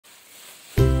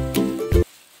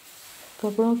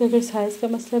कपड़ों के अगर साइज़ का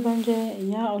मसला बन जाए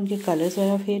या उनके कलर्स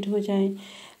वगैरह फेड हो जाएं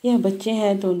या बच्चे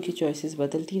हैं तो उनकी चॉइसेस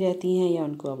बदलती रहती हैं या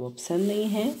उनको अब वो पसंद नहीं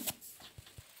है।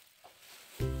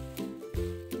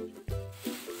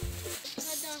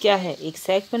 क्या है, एक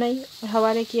सैक बनाई और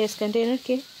हवाले किया इस कंटेनर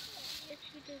के।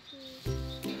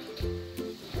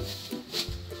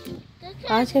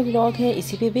 आज का व्लॉग है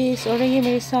इसी पे बेस और रहिए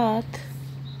मेरे साथ।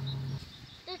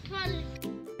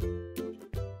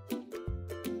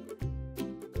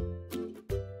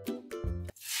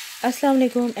 अस्सलाम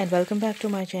वालेकुम and welcome back to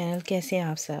my channel. कैसे हैं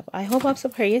आप सब? आई होप आप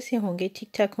सब खैरियत से होंगे, ठीक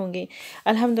ठाक होंगे।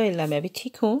 अल्हम्दुलिल्लाह मैं भी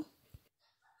ठीक हूँ।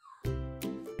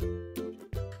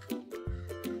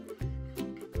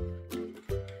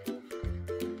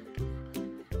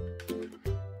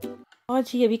 और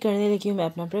जी अभी करने लगी हूँ मैं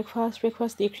अपना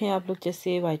ब्रेकफास्ट देख रहे हैं आप लोग,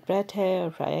 जैसे वाइट ब्रेड है और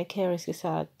फ्राई एग है और इसके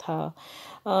साथ था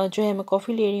जो है मैं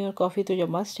कॉफ़ी ले रही हूँ। और कॉफ़ी तो जो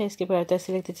मस्ट है, इसके बगैर तो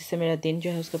ऐसे लगता है जैसे मेरा दिन जो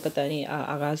है उसका पता नहीं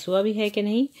आगाज़ हुआ भी है कि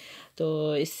नहीं।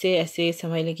 तो इससे ऐसे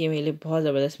समझ लें कि मेरे लिए बहुत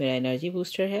ज़बरदस्त मेरा एनर्जी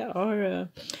बूस्टर है। और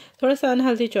थोड़ा सा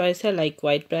अनहेल्दी चॉइस है लाइक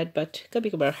वाइट ब्रेड, बट कभी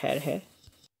कभार खैर है।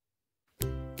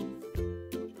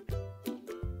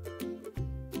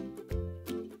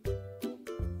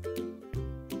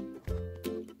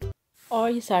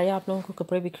 और ये सारे आप लोगों को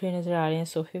कपड़े बिखरे नज़र आ रहे हैं।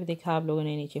 सोफ़े पे देखा आप लोगों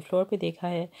ने, नीचे फ्लोर पे देखा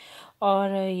है।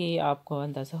 और ये आपको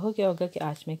अंदाज़ा हो गया होगा कि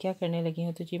आज मैं क्या करने लगी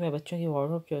हूँ। तो जी मैं बच्चों की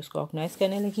वार्डरोब जो है उसको ऑर्गेनाइज़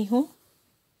करने लगी हूँ।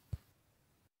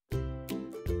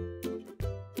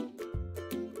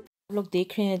 आप लोग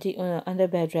देख रहे हैं जी अंडर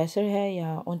बेड ड्रेसर है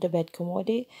या अंडर बेड कमोड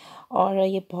है। और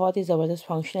ये बहुत ही ज़बरदस्त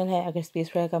फंक्शनल है। अगर स्पेस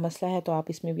वगैरह का मसला है तो आप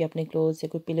इसमें भी अपने क्लोथ्स या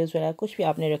कोई पिलोज़ वगैरह कुछ भी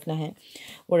आपने रखना है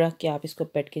वो रख के आप इसको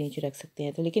बेड के नीचे रख सकते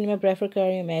हैं। तो लेकिन मैं प्रेफर कर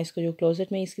रही हूँ, मैं इसको जो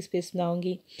क्लोजेट में इसकी स्पेस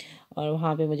बनाऊँगी और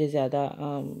वहाँ पे मुझे ज़्यादा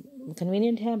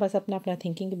कन्वीनियंट है। बस अपना अपना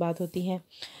थिंकिंग की बात होती है।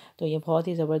 तो ये बहुत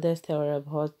ही ज़बरदस्त है और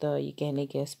बहुत ये कहने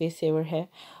के स्पेस सेवर है।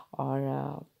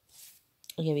 और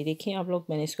ये भी देखिए आप लोग,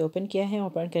 मैंने इसको ओपन किया है।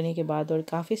 ओपन करने के बाद और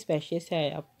काफ़ी स्पेशियस है।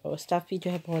 अब स्टफ़ भी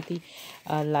जो है बहुत ही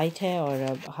लाइट है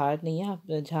और हार्ड नहीं है। आप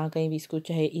जहाँ कहीं भी इसको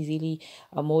चाहे इजीली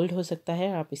मोल्ड हो सकता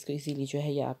है। आप इसको इजीली जो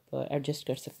है ये आप एडजस्ट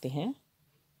कर सकते हैं।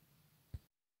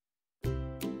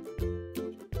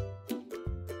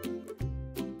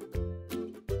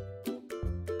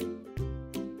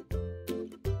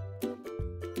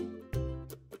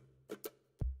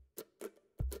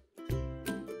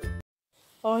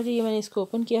 और ये मैंने इसको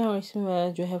ओपन किया है और इसमें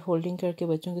मैं जो है फ़ोल्डिंग करके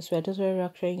बच्चों के स्वेटर्स वगैरह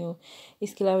रख रही हूँ।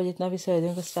 इसके अलावा जितना भी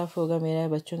सर्दियों का स्टफ़ होगा मेरा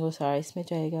बच्चों को सारा इसमें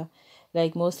जाएगा।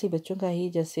 लाइक मोस्टली बच्चों का ही,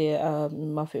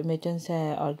 जैसे मिटन्स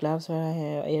हैं और ग्लव्स वगैरह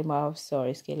है, एयर माफ्स, और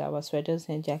इसके अलावा स्वेटर्स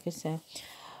हैं, जैकेट्स हैं।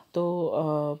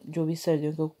 तो जो भी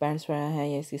सर्दियों के पैंट्स वगैरह हैं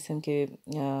या इस किस्म के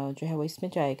जो है वो इसमें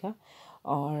जाएगा।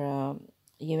 और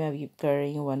ये मैं अभी कर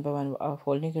रही हूँ, वन बाय वन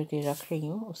फोल्डिंग करके रख रही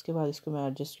हूँ। उसके बाद इसको मैं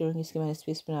एडजस्ट करूँगी। इसकी मैंने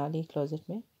स्पेस बना ली क्लोजेट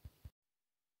में।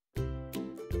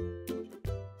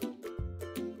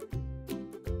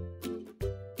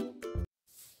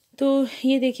 तो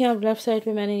ये देखिए आप लेफ़्ट साइड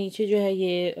पे मैंने नीचे जो है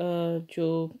ये जो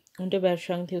अंडर बेड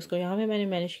श्रंक थे उसको यहाँ पे मैंने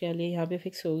मैनेज कर लिया। यहाँ पे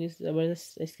फिक्स हो गई,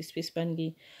 ज़बरदस्त इसकी स्पेस बन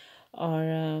गई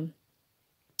और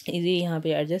इजी यहाँ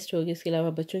पे एडजस्ट होगी। इसके अलावा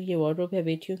बच्चों की वार्डरोब है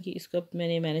बेटियों की, इसको अब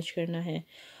मैंने मैनेज करना है।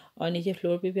 और नीचे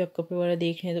फ्लोर पे भी आप कपड़े वगैरह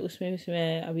देख रहे हैं तो उसमें भी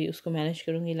मैं अभी उसको मैनेज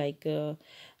करूँगी। लाइक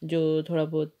जो थोड़ा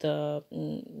बहुत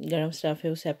गर्म स्टफ़ है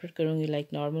वो सेपरेट करूँगी। लाइक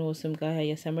नॉर्मल मौसम का है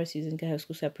या समर सीज़न का है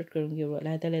उसको सेपरेट करूँगी, वो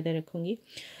अलग-अलग रखूँगी।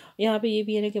 यहाँ पे ये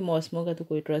भी है ना कि मौसमों का तो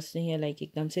कोई ट्रस्ट नहीं है। लाइक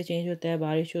एकदम से चेंज होता है,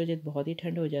 बारिश हो जाए तो बहुत ही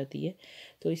ठंड हो जाती है।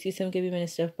 तो इस किस्म के भी मैंने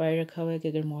स्टफ़ पाए रखा हुआ है कि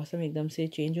अगर मौसम एकदम से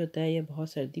चेंज होता है या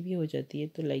बहुत सर्दी भी हो जाती है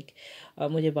तो लाइक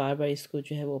मुझे बार बार इसको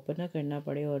जो है वो ओपन ना करना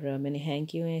पड़े। और मैंने हैंग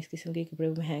किए हुए हैं इस किस्म के कपड़े,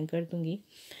 मैं हैंग कर दूँगी।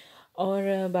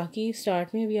 और बाकी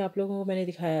स्टार्ट में भी आप लोगों को मैंने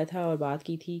दिखाया था और बात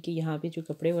की थी कि यहाँ पे जो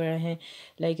कपड़े वगैरह हैं,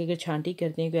 लाइक अगर छांटी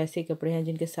करते हैं, कोई ऐसे कपड़े हैं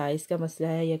जिनके साइज़ का मसला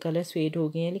है या कलर फेड हो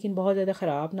गए हैं लेकिन बहुत ज़्यादा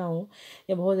ख़राब ना हो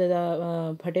या बहुत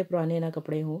ज़्यादा फटे पुराने ना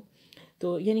कपड़े हों,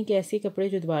 तो यानी कि ऐसे कपड़े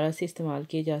जो दोबारा से इस्तेमाल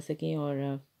किए जा सकें।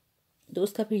 और तो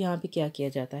उसका फिर यहाँ पे क्या किया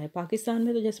जाता है पाकिस्तान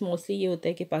में, तो जैसे मोस्टली ये होता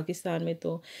है कि पाकिस्तान में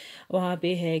तो वहाँ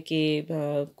पे है कि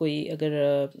कोई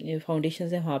अगर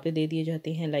फाउंडेशंस हैं वहाँ पे दे दिए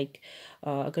जाते हैं। लाइक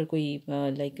अगर कोई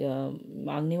लाइक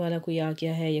मांगने वाला कोई आ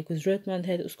गया है या कोई ज़रूरतमंद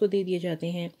है तो उसको दे दिए जाते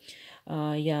हैं।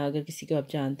 या अगर किसी को आप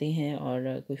जानते हैं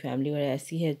और कोई फैमिली वगैरह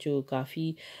ऐसी है जो काफ़ी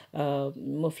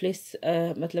मुफलिस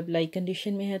मतलब लाइक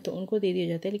कंडीशन में है तो उनको दे दिया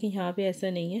जाता है। लेकिन यहाँ पे ऐसा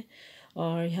नहीं है।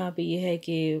 और यहाँ पे ये है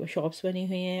कि शॉप्स बनी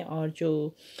हुई हैं और जो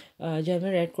जर्मन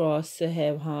रेड क्रॉस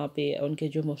है वहाँ पे उनके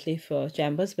जो मुख्तलिफ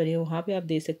चैम्बर्स बने हैं वहाँ पे आप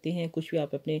दे सकते हैं। कुछ भी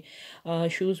आप अपने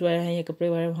शूज़ वगैरह हैं या कपड़े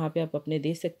वगैरह वहाँ पे आप अपने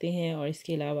दे सकते हैं। और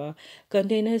इसके अलावा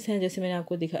कंटेनर्स हैं, जैसे मैंने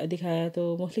आपको दिखाया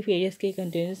तो मुख्तलिफ एरियाज़ के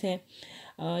कंटेनर्स हैं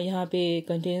यहाँ पे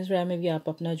कंटेनर्स वगैरह में भी आप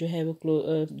अपना जो है वो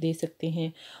दे सकते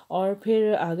हैं। और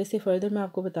फिर आगे से फर्दर मैं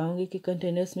आपको बताऊँगी कि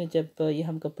कंटेनर्स में जब ये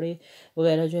हम कपड़े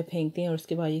वगैरह जो है फेंकते हैं और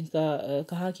उसके बाद इनका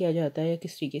कहाँ किया जाता है या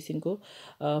किस तरीके से इनको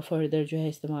फर्दर जो है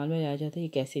इस्तेमाल में लाया जाता है, ये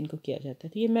कैसे इनको किया जाता है।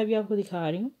 तो ये मैं भी आपको दिखा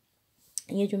रही हूँ।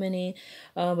 ये जो मैंने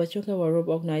बच्चों का वार्डरोब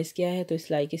ऑर्गेनाइज़ किया है, तो इस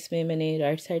लाइक इसमें मैंने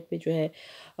राइट साइड पे जो है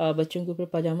बच्चों के ऊपर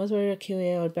पजामाज वगैरह रखे हुए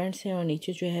हैं और पैंट्स हैं, और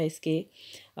नीचे जो है इसके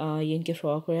ये इनके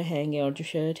फ्रॉक वगैरह हैंग है, और जो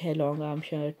शर्ट है लॉन्ग आर्म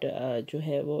शर्ट जो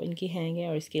है वो इनकी हैंग है।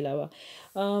 और इसके अलावा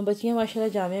बच्चियाँ माशाल्लाह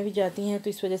जामिया भी जाती हैं, तो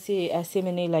इस वजह से ऐसे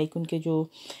मैंने लाइक उनके जो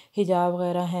हिजाब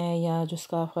वगैरह हैं या जो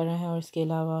स्कार्फ वगैरह हैं, और इसके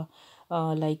अलावा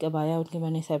लाइक अबाया उनके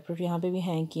मैंने सेपरेट यहाँ पे भी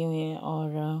हैंग किए हुए हैं।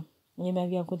 और ये मैं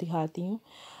भी आपको दिखाती हूँ।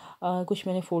 कुछ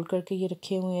मैंने फ़ोल्ड करके ये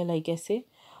रखे हुए हैं लाइक ऐसे।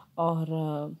 और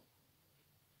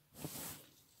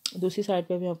दूसरी साइड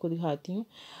पे भी आपको दिखाती हूँ।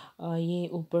 ये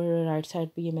ऊपर राइट साइड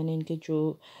पे ये मैंने इनके जो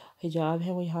हिजाब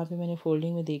है वो यहाँ पे मैंने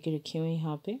फ़ोल्डिंग में दे के रखे हुए हैं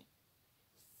यहाँ पे।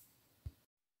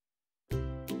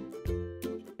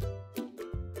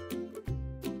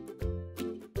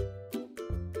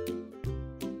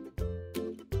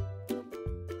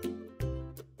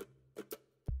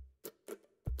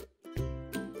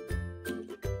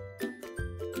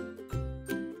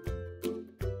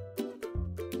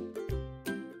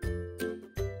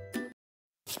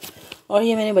 और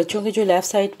ये मैंने बच्चों के जो लेफ़्ट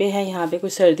साइड पे है यहाँ पे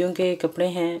कुछ सर्दियों के कपड़े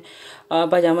हैं,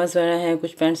 पजामाज वगैरह हैं,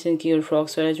 कुछ पैंट्स इनकी और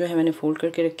फ्रॉक्स वगैरह जो है मैंने फ़ोल्ड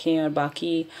करके रखे हैं। और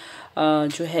बाकी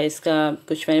जो है इसका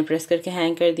कुछ मैंने प्रेस करके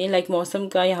हैंग कर दिए। लाइक मौसम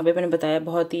का यहाँ पे मैंने बताया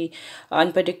बहुत ही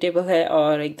अनप्रडिक्टेबल है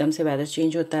और एकदम से वेदर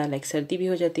चेंज होता है, लाइक सर्दी भी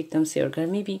हो जाती है एकदम से और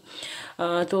गर्मी भी।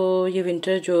 तो ये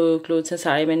विंटर जो क्लोथ्स हैं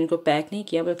सारे मैंने इनको पैक नहीं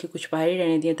किया, बल्कि कुछ बाहर ही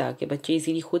रहने दिए ताकि बच्चे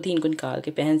इजीली खुद ही इनको निकाल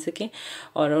के पहन सकें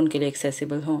और उनके लिए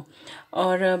एक्सेसिबल हों।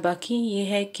 और बाकी ये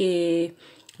है कि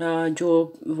जो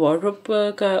वार्डरोब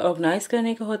का ऑर्गेनाइज़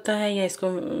करने का होता है, या इसको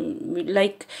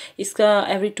लाइक इसका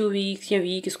एवरी 2 वीक्स या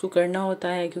वीक इसको करना होता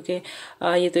है, क्योंकि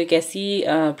ये तो एक ऐसी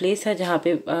प्लेस है जहाँ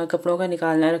पे कपड़ों का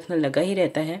निकालना रखना लगा ही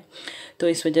रहता है। तो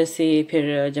इस वजह से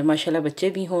फिर जब माशाल्लाह बच्चे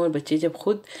भी हों और बच्चे जब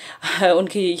खुद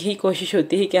उनकी यही कोशिश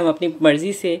होती है कि हम अपनी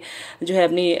मर्ज़ी से जो है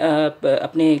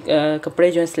अपने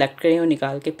कपड़े जो है सिलेक्ट करें और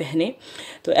निकाल के पहने।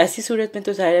 तो ऐसी सूरत में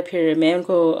तो ज़ाहिर है फिर मैं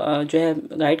उनको जो है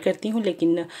गाइड करती हूँ,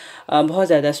 लेकिन बहुत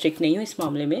ज़्यादा स्ट्रिक्ट नहीं हूँ इस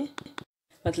मामले में।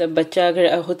 मतलब बच्चा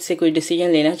अगर खुद से कोई डिसीजन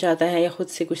लेना चाहता है या खुद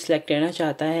से कुछ सिलेक्ट करना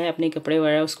चाहता है अपने कपड़े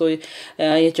वगैरह, उसको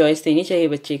ये चॉइस देनी चाहिए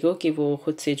बच्चे को कि वो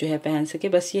खुद से जो है पहन सके।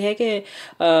 बस ये है कि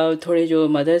थोड़े जो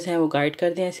मदर्स हैं वो गाइड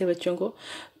कर दें ऐसे बच्चों को।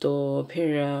 तो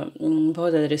फिर बहुत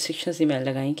ज़्यादा रिस्ट्रिक्शंस ही मैंने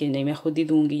लगाई कि नहीं मैं खुद ही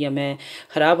दूंगी या मैं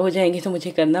ख़राब हो जाएंगी तो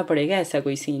मुझे करना पड़ेगा, ऐसा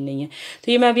कोई सीन नहीं है।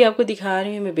 तो ये मैं अभी आपको दिखा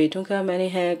रही हूँ, मेरे बेटों का मैंने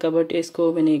है कबर्ड,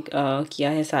 इसको मैंने किया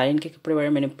है, सारे इनके कपड़े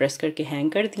वगैरह मैंने प्रेस करके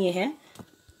हैंग कर दिए हैं।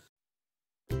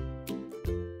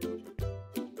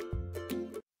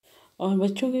 और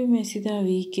बच्चों के भी मैं इसी तरह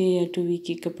वीक के या 2 वीक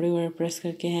के कपड़े वगैरह प्रेस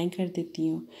करके हैंग कर देती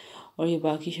हूँ। और ये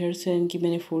बाकी शर्ट्स हैं इनकी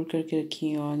मैंने फ़ोल्ड करके रखी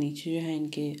हैं, और नीचे जो है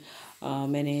इनके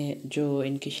मैंने जो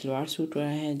इनके शलवार सूट वगैरह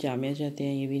हैं जामिया जाते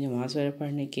हैं, ये भी नमाज़ वगैरह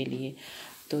पढ़ने के लिए,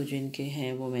 तो जो इनके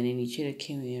हैं वो मैंने नीचे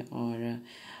रखे हुए हैं।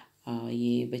 और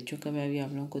ये बच्चों का मैं अभी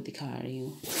आप लोगों को दिखा रही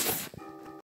हूँ।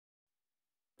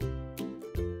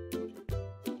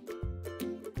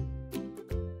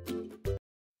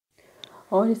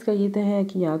 और इसका ये तो है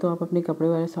कि या तो आप अपने कपड़े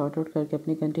वगैरह सॉर्ट आउट करके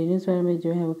अपने कंटेनर्स वगैरह में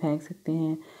जो है वो फेंक सकते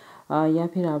हैं, या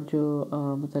फिर आप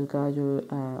जो मुतलका जो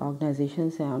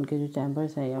ऑर्गेनाइजेशंस हैं उनके जो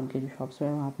चैम्बर्स हैं या उनके जो शॉप्स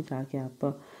हैं वहाँ पे जाके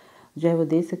आप जो है वो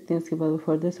दे सकते हैं। उसके बाद वो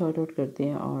फर्दर सॉर्ट आउट करते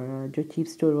हैं। और जो चीप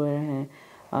स्टोर वगैरह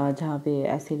हैं जहाँ पे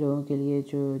ऐसे लोगों के लिए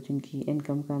जो जिनकी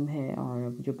इनकम कम है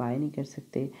और जो बाय नहीं कर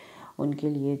सकते, उनके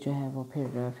लिए जो है वो फिर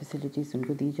फैसिलिटीज़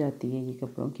उनको दी जाती है ये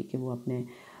कपड़ों की, कि वो अपने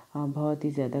बहुत ही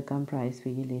ज़्यादा कम प्राइस पे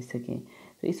ये ले सकें।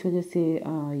 तो इस वजह से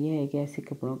ये है कि ऐसे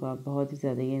कपड़ों का बहुत ही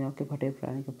ज़्यादा, ये ना कि फटे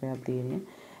पुराने कपड़े आप दे रहे हैं,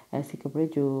 ऐसे कपड़े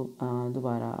जो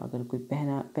दोबारा अगर कोई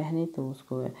पहने तो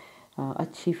उसको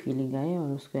अच्छी फीलिंग आए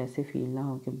और उसको ऐसे फील ना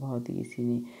हो कि बहुत ही किसी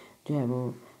ने जो है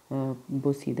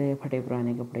वो सीधे या फटे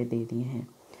पुराने कपड़े दे दिए हैं।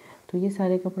 तो ये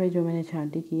सारे कपड़े जो मैंने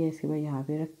छांटी की है इसके बाद यहाँ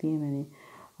पे रख दिए मैंने,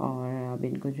 और अब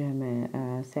इनको जो है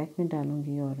मैं सैक में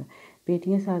डालूँगी। और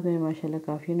बेटियाँ साथ में माशाल्लाह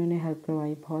काफ़ी उन्होंने हेल्प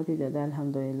करवाई, बहुत ही ज़्यादा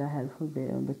अल्हम्दुलिल्लाह हेल्पफुल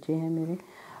बच्चे हैं मेरे,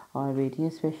 और बेटियाँ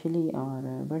स्पेशली, और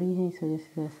बड़ी हैं इस वजह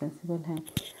से सेंसिबल हैं,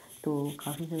 तो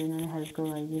काफ़ी ज़्यादा उन्होंने हेल्प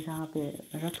करवाई है जहाँ पे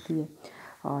रख दिए।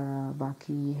 और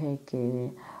बाकी ये है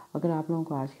कि अगर आप लोगों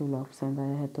को आज के व्लॉग पसंद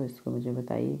आया है तो इसको मुझे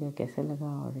बताइएगा कैसा लगा,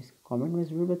 और इसको कमेंट में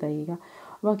ज़रूर बताइएगा।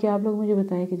 बाकी आप लोग मुझे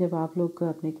बताएं कि जब आप लोग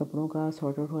अपने कपड़ों का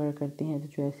सॉर्ट आउट वगैरह करते हैं तो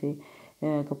जो ऐसे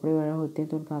कपड़े वगैरह होते हैं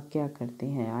तो उनका आप क्या करते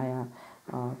हैं, आया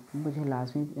मुझे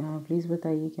लाजमी प्लीज़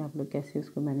बताइए कि आप लोग कैसे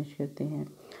उसको मैनेज करते हैं।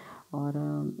 और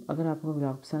अगर आपको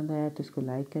व्लॉग पसंद आया तो इसको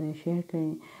लाइक करें, शेयर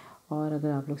करें, और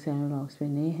अगर आप लोग सेहरम व्लॉग्स पे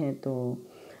नए हैं तो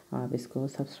आप इसको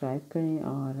सब्सक्राइब करें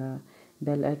और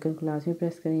बेल आइकन को लाजमी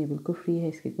प्रेस करें। ये बिल्कुल फ्री है,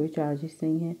 इसके कोई चार्जेस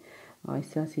नहीं है। और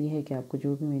इस तरह से ये है कि आपको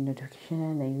जो भी मेरी नोटिफिकेशन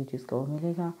है नई वीडियोज़ का वो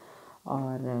मिलेगा।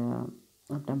 और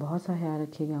अपना बहुत सा ख्याल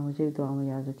रखिएगा, मुझे भी दुआ में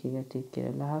याद रखिएगा। टेक केयर,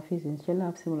 अल्लाह हाफिज़। इंशाल्लाह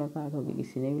आपसे मुलाकात होगी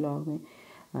किसी नए व्लॉग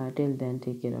में। Till then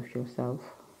take care of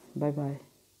yourself, bye bye.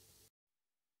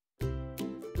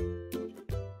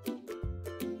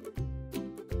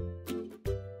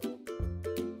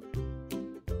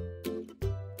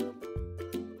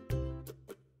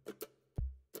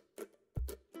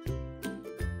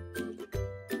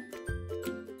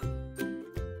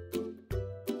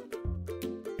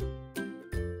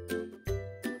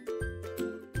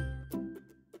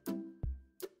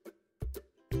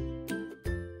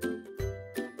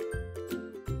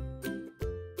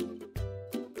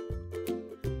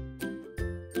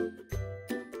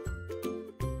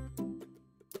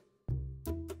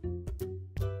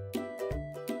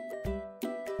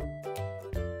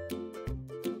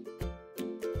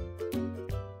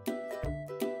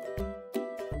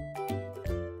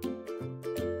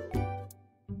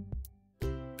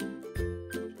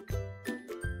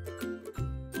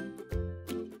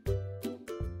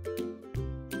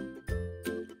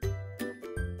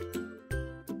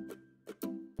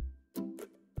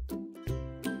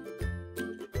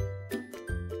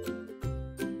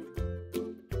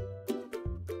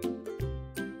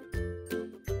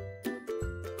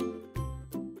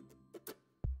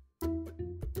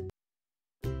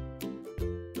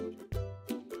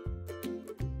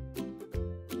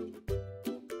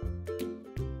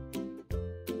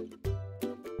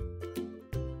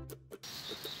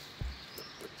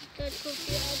 That could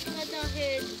be outside our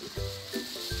head.